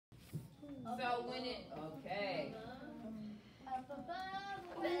So when it, okay. Up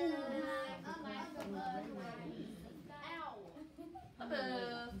above,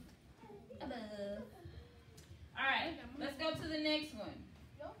 Above. Above. All right, let's go to the next one.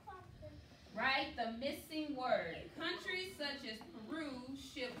 Right, the missing word. Countries such as Peru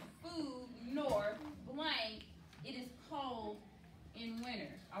ship food north, blank, it is cold in winter.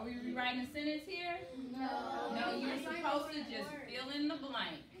 Are we rewriting a sentence here? No. No, you're supposed to just fill in the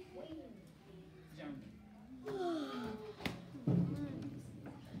blank. Germany.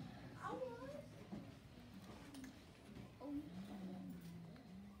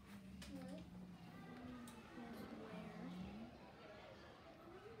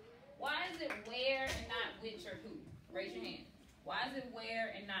 Why is it where and not which or who? Raise your hand. Why is it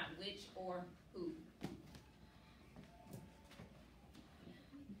where and not which or who?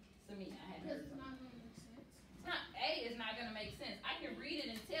 Samina, I had heard. It's not going to make sense. It's not, A, it's not going to make sense. I can read it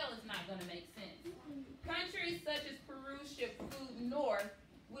and tell it's not going to make sense. Countries such as Peru ship food north,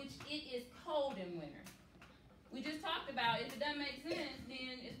 which it is cold in winter. We just talked about if it doesn't make sense,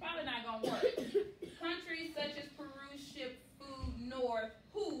 then it's probably not going to work. Countries such as Peru ship food north,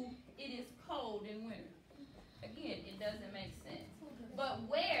 who it is cold in winter. Again, it doesn't make sense. But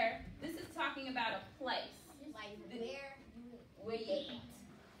where, this is talking about a place. Like where? Where you at?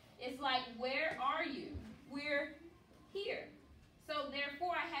 It's like, where are you? We're here. So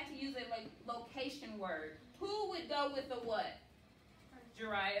therefore, I had to use a location word. Who would go with the what?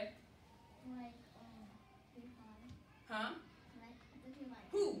 Jariah? Like, Huh? like,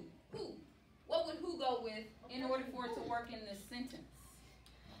 Who? Who? What would who go with in order for it to work in this sentence?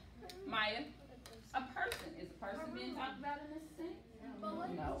 Maya? A person. Is a person being talked about in this sentence? But what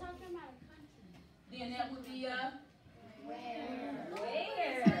No. if talking about a country? Then that would be a Where?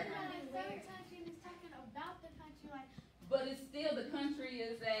 where. The third country is talking about the country, like But it's still, the country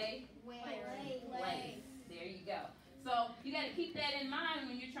is a where? place. There you go. So you got to keep that in mind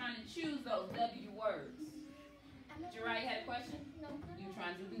when you're trying to choose those W words. Jariah had a question? No. You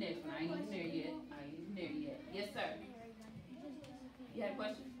trying to do the next one. I ain't even there yet. I ain't even there yet. Yes, sir. You had a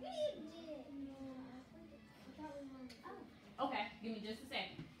question? Okay, give me just a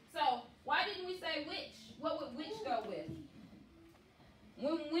second. So, why didn't we say which? What would which go with?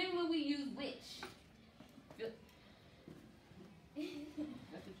 When would we use which?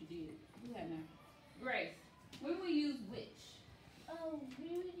 That's what you did. You had now. Grace, when we use which? Oh,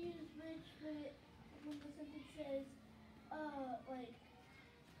 we would use which, but when the sentence says, like,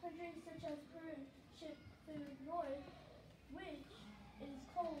 countries such as Peru ship food north, which is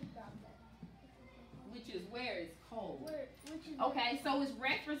cold down there. Which is where it's cold. Which is Okay, so it's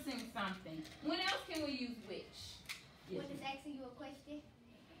referencing something. When else can we use which? When it's asking you a question,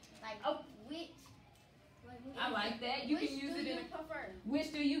 like Oh. which. I like that. You which can use do it you in. prefer?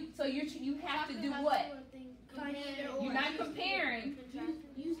 Which do you? So you have to do what? You're not comparing.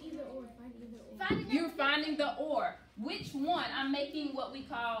 Use either or. Find either or. You're finding the or. Which one? I'm making what we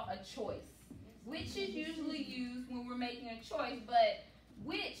call a choice. Which is usually used when we're making a choice, but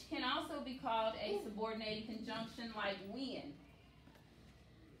which can also be called a subordinated conjunction, like when.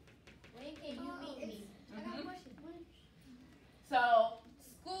 When can you meet me? I got a question. So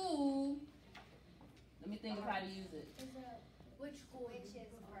school. Let me think of how to use it. Which school did you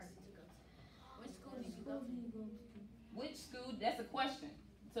prefer to go to? Which school did you go to? Which school? That's a question.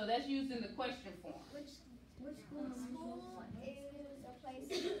 So that's used in the question form. Which school? School is a place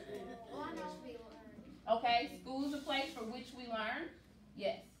on which we learn. Okay, school is a place for which we learn.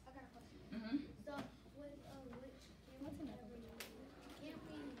 Yes. I got a question. Mm-hmm. So, with which, can't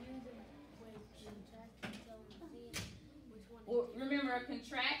we use it with contraction so we see which one? Well, remember, a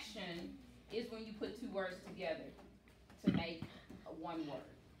contraction is when you put two words together to make one word.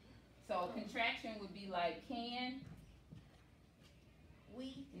 So a contraction would be like can,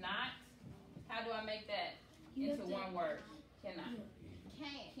 We not. How do I make that into one word? Cannot.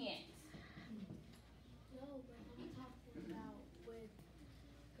 can't. Can't. No, but I'm talking about with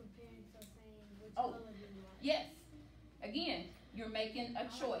comparing, so saying which Oh. color do you like? Yes. Again, you're making a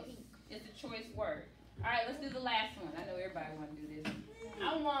choice. It's a choice word. All right, let's do the last one. I know everybody want to do this.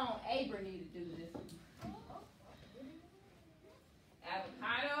 I want Abrony to do this one.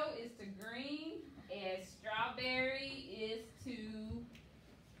 Avocado is to green, and strawberry is to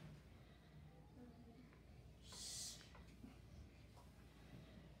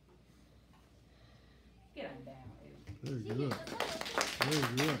get on down. Very good.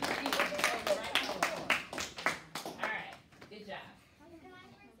 Very good. All right, good job.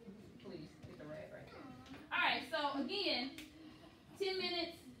 Please get the red right there. All right, so again, 10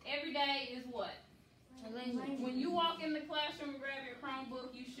 minutes every day is what? When you walk in the classroom and grab your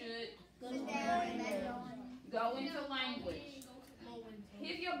Chromebook, you should Sit down and then Go into language.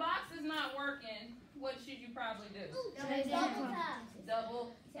 If your box is not working, what should you probably do?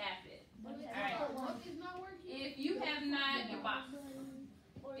 Double tap it. Alright. If you have not, your box,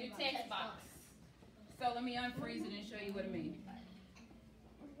 your text box. So let me unfreeze it and show you what it means.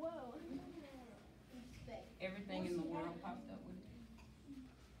 Whoa. Everything in the world popped up with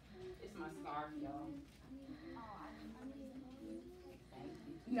it. It's my scarf, y'all.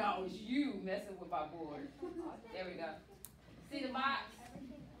 No, it's you messing with my board. There we go. See the box?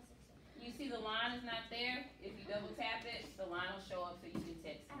 You see the line is not there? If you double tap it, the line will show up so you can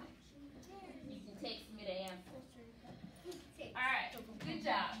text me. You can text me the answer. Alright, good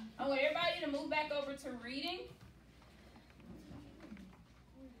job. I want everybody to move back over to reading.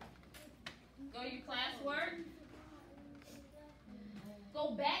 Go to your classwork.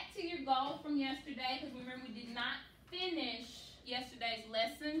 Go back to your goal from yesterday, because remember we did not finish yesterday's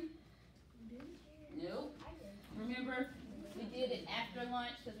lesson. Nope. Remember we did it after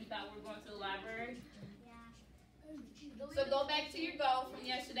lunch because we thought we were going to the library. So go back to your goal from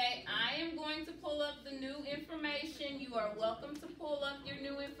yesterday. I am going to pull up the new information. You are welcome to pull up your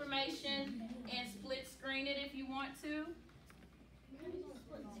new information and split screen it if you want to.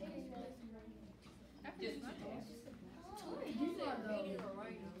 Just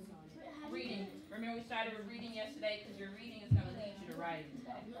reading. Remember we started with reading yesterday because your reading is going to lead you to writing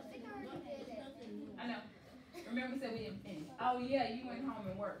today. I know. Remember we said we didn't finish. Oh yeah, you went home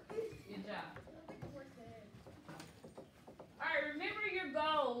and worked. Good job. Alright, remember your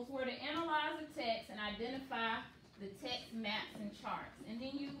goals were to analyze the text and identify the text maps and charts. And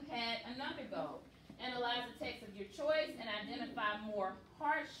then you had another goal. Analyze the text of your choice and identify more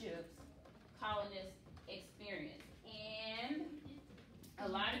hardships colonists experience. And a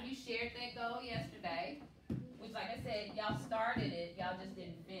lot of you shared that goal yesterday, which like I said, y'all started it, y'all just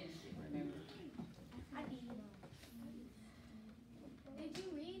didn't finish it, remember? I did. Did you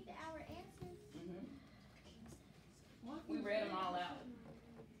read our answers? Mm-hmm. We read them all out.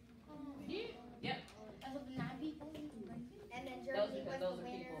 Yep. As of the 9 people? And then Those Germany because was those the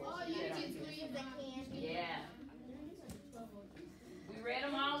are winner. people. Oh, you you did did three of the candy. Yeah. We read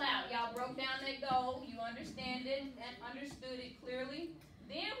them all out. Y'all broke down that goal. You understood it clearly.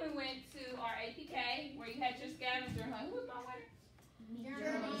 Then we went to our APK where you had your scavenger hunt. Who was my winner?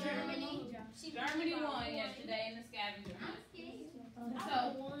 Germany. Germany won yesterday in the scavenger hunt.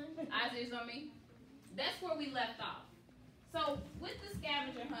 So, Isaiah's on me. That's where we left off. So, with the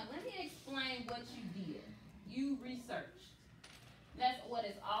scavenger hunt, let me explain what you did. You researched. That's what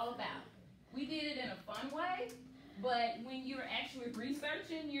it's all about. We did it in a fun way, but when you're actually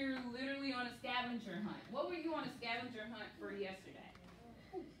researching, you're literally on a scavenger hunt. What were you on a scavenger hunt for yesterday?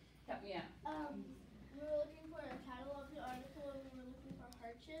 Help me out. We were looking for a title of the article, and we were looking for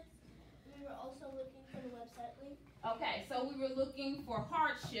hardships. We were also looking for the website link. Okay, so we were looking for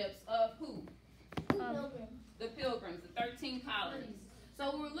hardships of who? Pilgrims. The Pilgrims, the 13 colonies.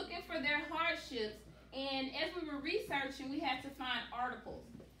 So we were looking for their hardships, and as we were researching, we had to find articles.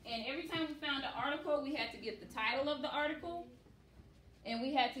 And every time we found an article, we had to get the title of the article, and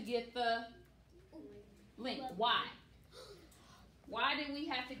we had to get the link. Why? Why did we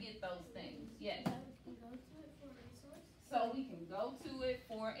have to get those things? Yes. So we can go to it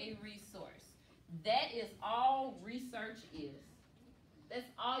for a resource. That is all research is. That's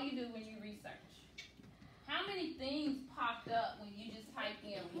all you do when you research. How many things popped up when you just typed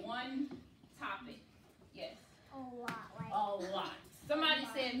in one topic? Yes. A lot. A lot. Somebody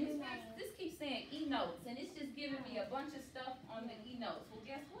said, Ms. Max, this keeps saying e-notes, and it's just giving me a bunch of stuff on the e-notes. Well,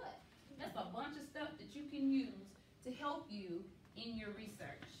 guess what? That's a bunch of stuff that you can use to help you in your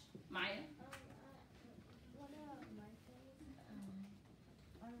research. Maya?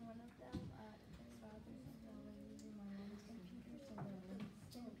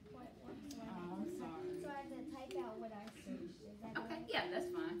 Okay, yeah, that's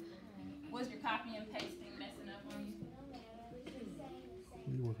fine. Was your copy and pasting messing up on you? What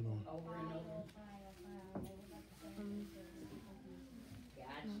are you working on? Over and over.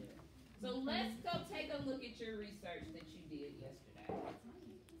 Gotcha. So let's go take a look at your research that you did yesterday.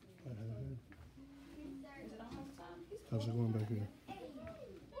 Is it almost time? How's it going back here?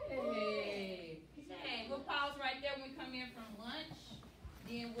 Hey. Hey, we'll pause right there when we come in from lunch.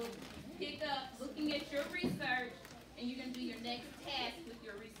 Then we'll pick up looking at your research, and you can do your next task with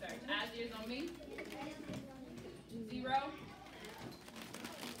your research. Eyes on me. 0.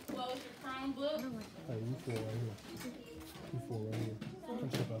 Close your Chromebook. Hey, you four right here. You four right here. Come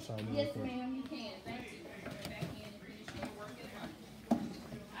step outside real Yes, quick. ma'am, you can. Thank you. Back in and finish your work at lunch.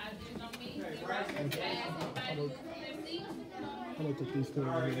 Eyes on me. 0. As everybody moves to their seats. notes at these things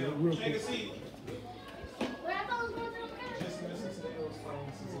All right, now, real take a quick. seat. Where I thought it was going to the Just listen to those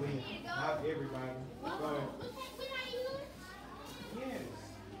phones, since we, not everybody. Go ahead. Yes.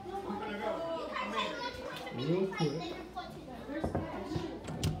 We're gonna go. Come in. Real quick.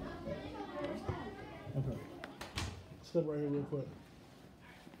 Okay. Step right here real quick.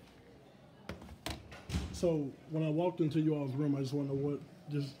 So when I walked into you all's room, I just want to know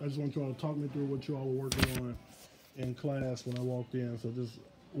I just want you all to talk me through what you all were working on in class when I walked in. So just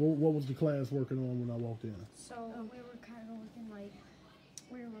what was the class working on when I walked in? So we were kind of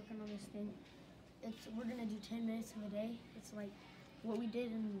working on this thing. We're gonna do 10 minutes of a day. It's like what we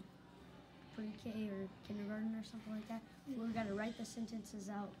did in pre-K or kindergarten or something like that. We gotta write the sentences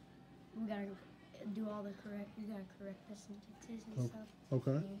out. We gotta do all the correct. We gotta correct the sentences and stuff.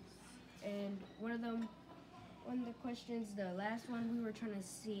 Okay. And one of the questions, the last one, we were trying to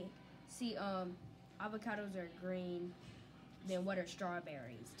see avocados are green, then what are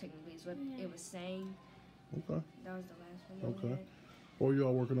strawberries? Technically, is what it was saying. Okay. That was the last one. Okay. What were you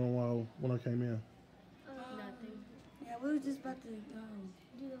all working on when I came in? Nothing. Yeah, we were just about to do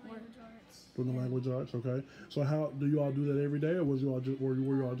the language arts. Doing the language arts, okay. So how do you all do that every day, or were you all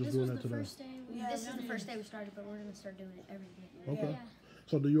just doing that today? First day. This is the first day we started, but we're gonna start doing it every day. Okay. Yeah.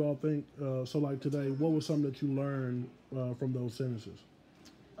 So do you all think? So like today, what was something that you learned from those sentences?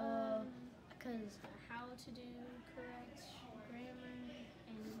 Because how to do correct grammar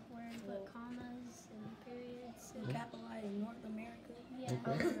and where to put commas and periods and Capitalize North America. yeah.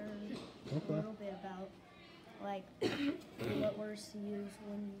 Okay. A Okay. little bit about like what words to use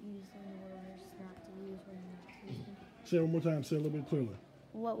when you use them, what words not to use when you're not to use them. Say it one more time. Say it a little bit clearly.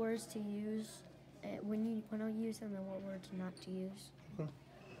 What words to use when you use them, and what words not to use. Okay.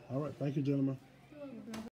 All right. Thank you, gentlemen.